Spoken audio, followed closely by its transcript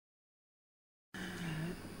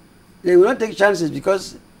They will not take chances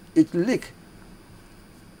because it will leak.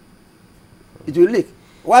 It will leak.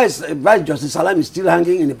 Why is Vice Justice Salam is still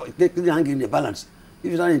hanging in the balance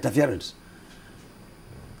if it's not interference?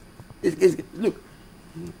 Look,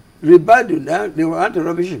 Ribadu, now they want to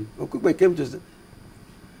rubbish him. Okukwe came to,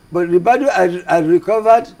 but Ribadu had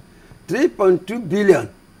recovered 3.2 billion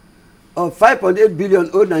or 5.8 billion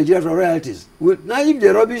owed Nigeria from royalties. Now, if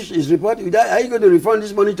the rubbish is reported, are you going to refund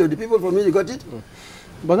this money to the people from whom you got it?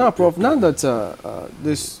 But now, Prof, now that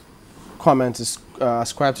this comment is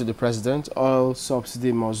ascribed to the president, oil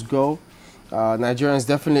subsidy must go, Nigerians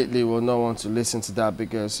definitely will not want to listen to that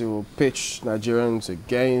because it will pitch Nigerians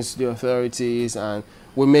against the authorities, and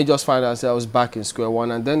we may just find ourselves back in square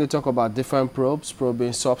one. And then they talk about different probes,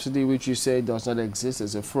 probing subsidy, which you say does not exist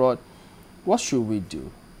as a fraud. What should we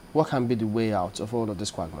do? What can be the way out of all of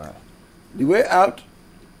this quagmire? The way out,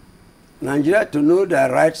 Nigeria to know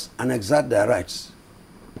their rights and exert their rights.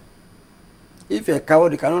 If you're a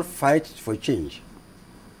coward, you cannot fight for change.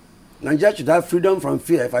 Nigeria should have freedom from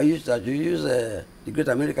fear. If I use that, you use the great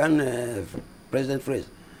American president phrase.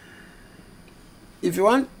 If you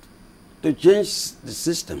want to change the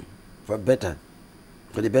system for better,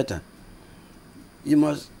 for the better, you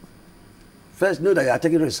must first know that you are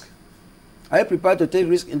taking risk. Are you prepared to take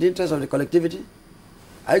risk in the interest of the collectivity?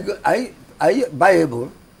 Are you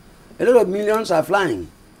viable? A lot of millions are flying.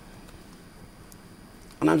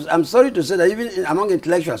 And I'm sorry to say that even among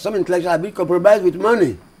intellectuals, some intellectuals have been compromised with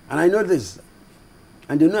money. And I know this.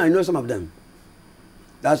 And you know, I know some of them.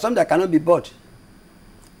 There are some that cannot be bought.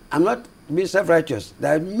 I'm not being self-righteous.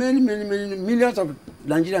 There are many millions of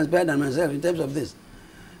Nigerians better than myself in terms of this.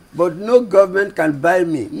 But no government can buy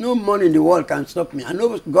me. No money in the world can stop me. And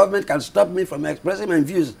no government can stop me from expressing my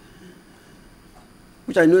views,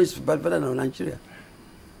 which I know is better than Nigeria.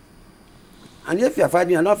 And if you are fighting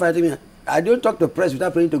me, you're not fighting me. I don't talk to press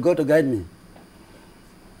without praying to God to guide me.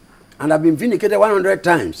 And I've been vindicated 100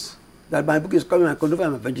 times that my book is coming and conduct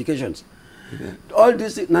my vindications. Okay. All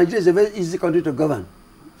this, Nigeria is a very easy country to govern.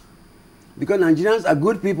 Because Nigerians are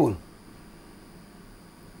good people.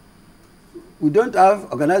 We don't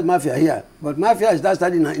have organized mafia here, but mafia is not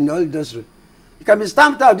starting in the oil industry. It can be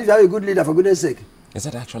stamped out if you have a good leader, for goodness sake. Is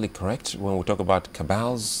that actually correct when we talk about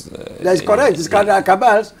cabals? That's correct. It's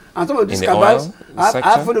cabals, and some of these cabals, I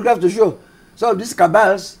have photographs to show. Some of these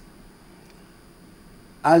cabals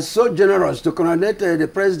are so generous to congratulate the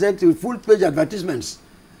president with full-page advertisements.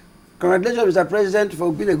 Congratulations, Mr. President,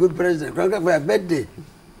 for being a good president. Congratulations for your birthday.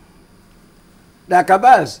 There are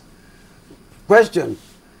cabals. Question.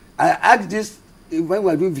 I asked this when we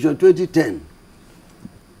were doing Vision 2010.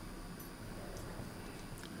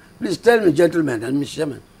 Please tell me, gentlemen and Mr.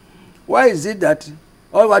 Chairman, why is it that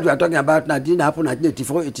all what we are talking about now didn't happen in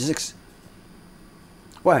 1984, 86?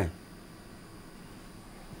 Why?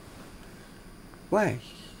 Why?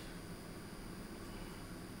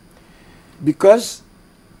 Because,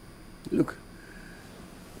 look,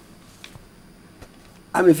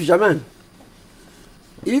 I'm a fisherman.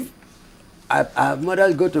 If our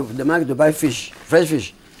mothers go to the market to buy fish, fresh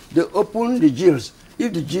fish, they open the gills.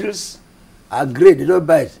 If the gills are grey, they don't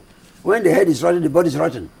buy it. When the head is rotten, the body is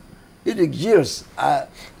rotten. If the gills are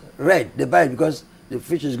red, they buy it because the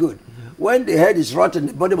fish is good. When the head is rotten,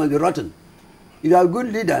 the body must be rotten. If you are a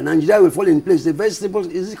good leader, Nigeria will fall in place. It's a very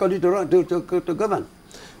simple, easy country to govern.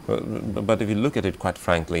 But if you look at it quite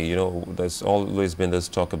frankly, you know, there's always been this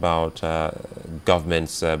talk about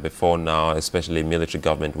governments before now, especially military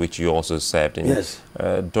government, which you also served in. Yes.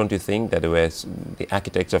 Don't you think that they were the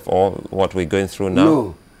architects of all what we're going through now?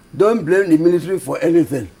 No. Don't blame the military for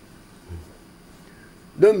anything.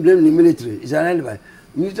 Don't blame the military. It's an alibi.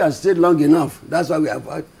 The military has stayed long enough. That's why we have.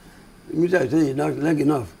 The military has stayed long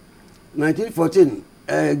enough. 1914,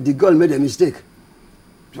 de Gaulle made a mistake.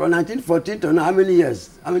 From 1914 to now, how many years?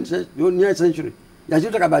 How many near century? You are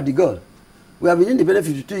still talking about de Gaulle. We have been independent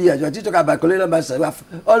 52 years. You are still talking about colonial masters. We are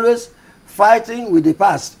always fighting with the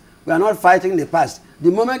past. We are not fighting the past.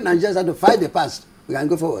 The moment Nigerians have to fight the past, we can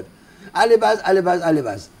go forward. Alibas.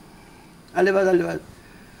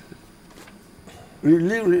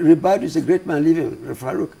 Ribadu is a great man living,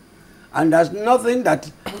 Farouk. And there's nothing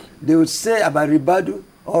that they would say about Ribadu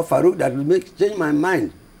or Farouk that will change my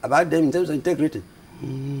mind about them in terms of integrity.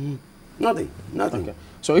 Nothing. Okay.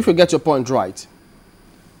 So if you get your point right,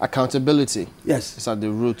 accountability, yes, is at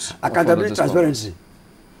the root. Accountability, transparency.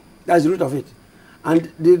 That's the root of it.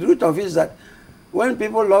 And the root of it is that when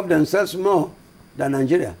people love themselves more than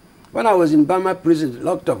Nigeria. When I was in Burma prison,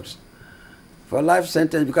 locked up for a life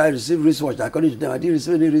sentence because I received wristwatch, according to them, I didn't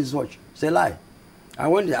receive any wristwatch. It's a lie. I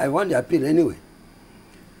won the appeal anyway.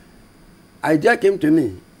 Idea came to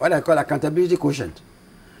me, what I call accountability quotient.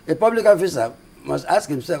 a public officer must ask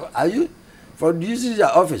himself, are you, for using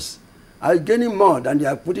your office, are you gaining more than you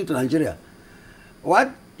are putting to Nigeria?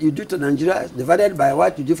 What you do to Nigeria is divided by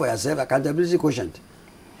what you do for yourself, accountability quotient.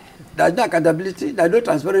 There's no accountability, there's no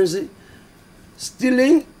transparency.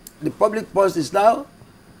 Stealing the public purse is now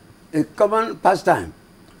a common pastime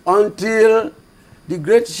until the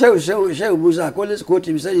great Sheikh Musa always quote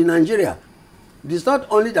him, he said, in Nigeria, it is not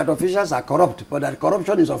only that officials are corrupt, but that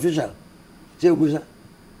corruption is official. Sheikh Musa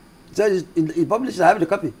said, he published, I have the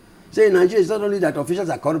copy. He said, in Nigeria, it's not only that officials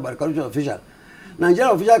are corrupt, but corruption is official.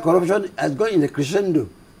 Nigerian official corruption has gone in a crescendo.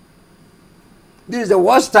 This is the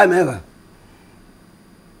worst time ever.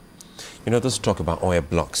 You know, let's talk about oil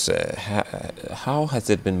blocks. How has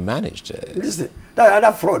it been managed? Listen, that's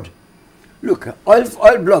another fraud. Look,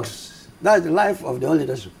 oil blocks, that's the life of the oil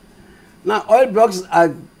industry. Now, oil blocks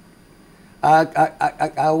are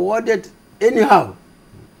awarded anyhow.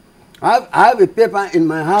 I have a paper in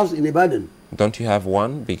my house in Ibadan. Don't you have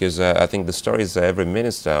one? Because I think the story is every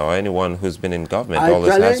minister or anyone who's been in government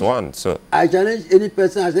always has one. So I challenge any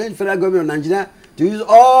person, I challenge federal government of Nigeria to use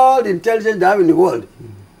all the intelligence they have in the world.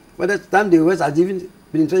 By the time the West has even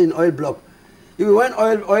been interested in oil block. If you want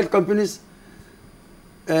oil companies,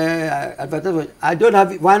 I don't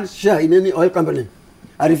have one share in any oil company.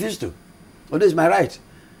 I refuse to. Although it's my right.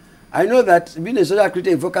 I know that being a social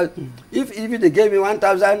critic vocal, if even they gave me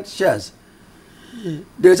 1,000 shares,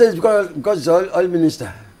 they say it's because it's oil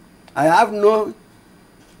minister. I have no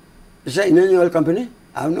share in any oil company.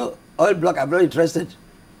 I have no oil block. I'm not interested.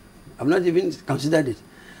 I've not even considered it.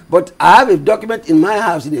 But I have a document in my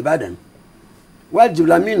house in Ibadan where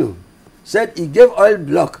Julamino said he gave oil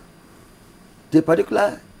block to a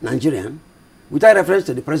particular Nigerian without reference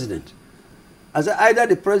to the president. I said either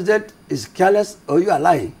the president is careless or you are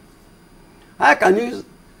lying. How can you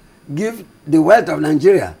give the wealth of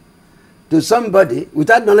Nigeria to somebody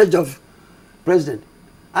without knowledge of president?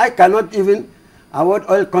 I cannot even award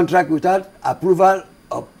oil contract without approval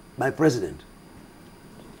of my president.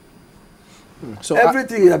 So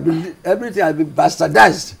everything has been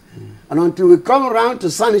bastardized. And until we come around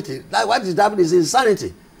to sanity, like what is happening is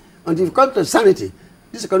insanity. Until we come to sanity,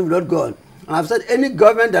 this economy will not go on. And I've said any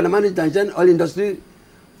government that manages the Nigerian oil industry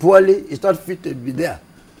poorly is not fit to be there.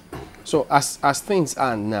 So as things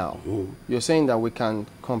are now, you're saying that we can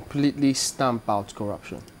completely stamp out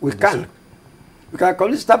corruption? We can. We can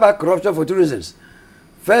completely stamp out corruption for two reasons.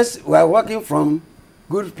 First, we are working from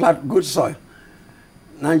good soil.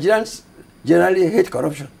 Nigerians generally hate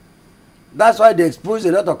corruption. That's why they expose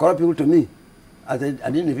a lot of corrupt people to me as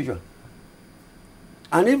an individual.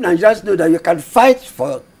 And if Nigerians know that you can fight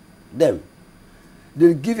for them,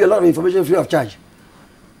 they'll give you a lot of information free of charge.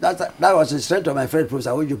 That was the strength of my friend Professor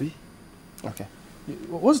Ojobi. Okay.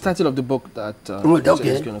 What's the title of the book that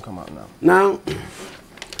is going to come out now? Now,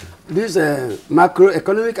 this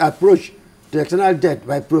macroeconomic approach to external debt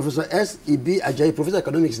by Professor S.E.B. Ajayi, Professor of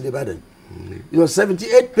Economics in Ibadan. It was a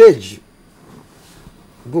 78-page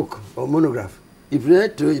book or monograph. He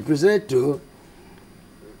presented to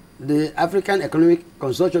the African Economic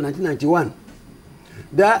Consortium in 1991.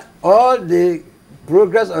 There, all the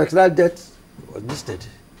progress of external debt was listed.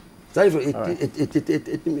 Starting from 18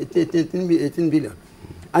 billion.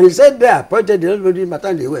 And he said there, pointed the matter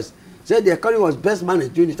in the West, said the economy was best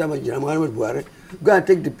managed during the time of General Muhammad Buhari. Go and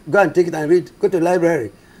take it and read. Go to the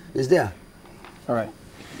library. It's there. All right.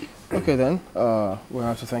 Okay then, we'll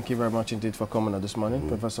have to thank you very much indeed for coming on this morning.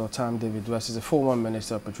 Professor Tam David West is the former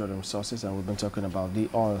Minister of Petroleum Resources, and we've been talking about the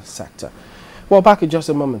oil sector. Well, back in just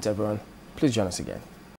a moment, everyone. Please join us again.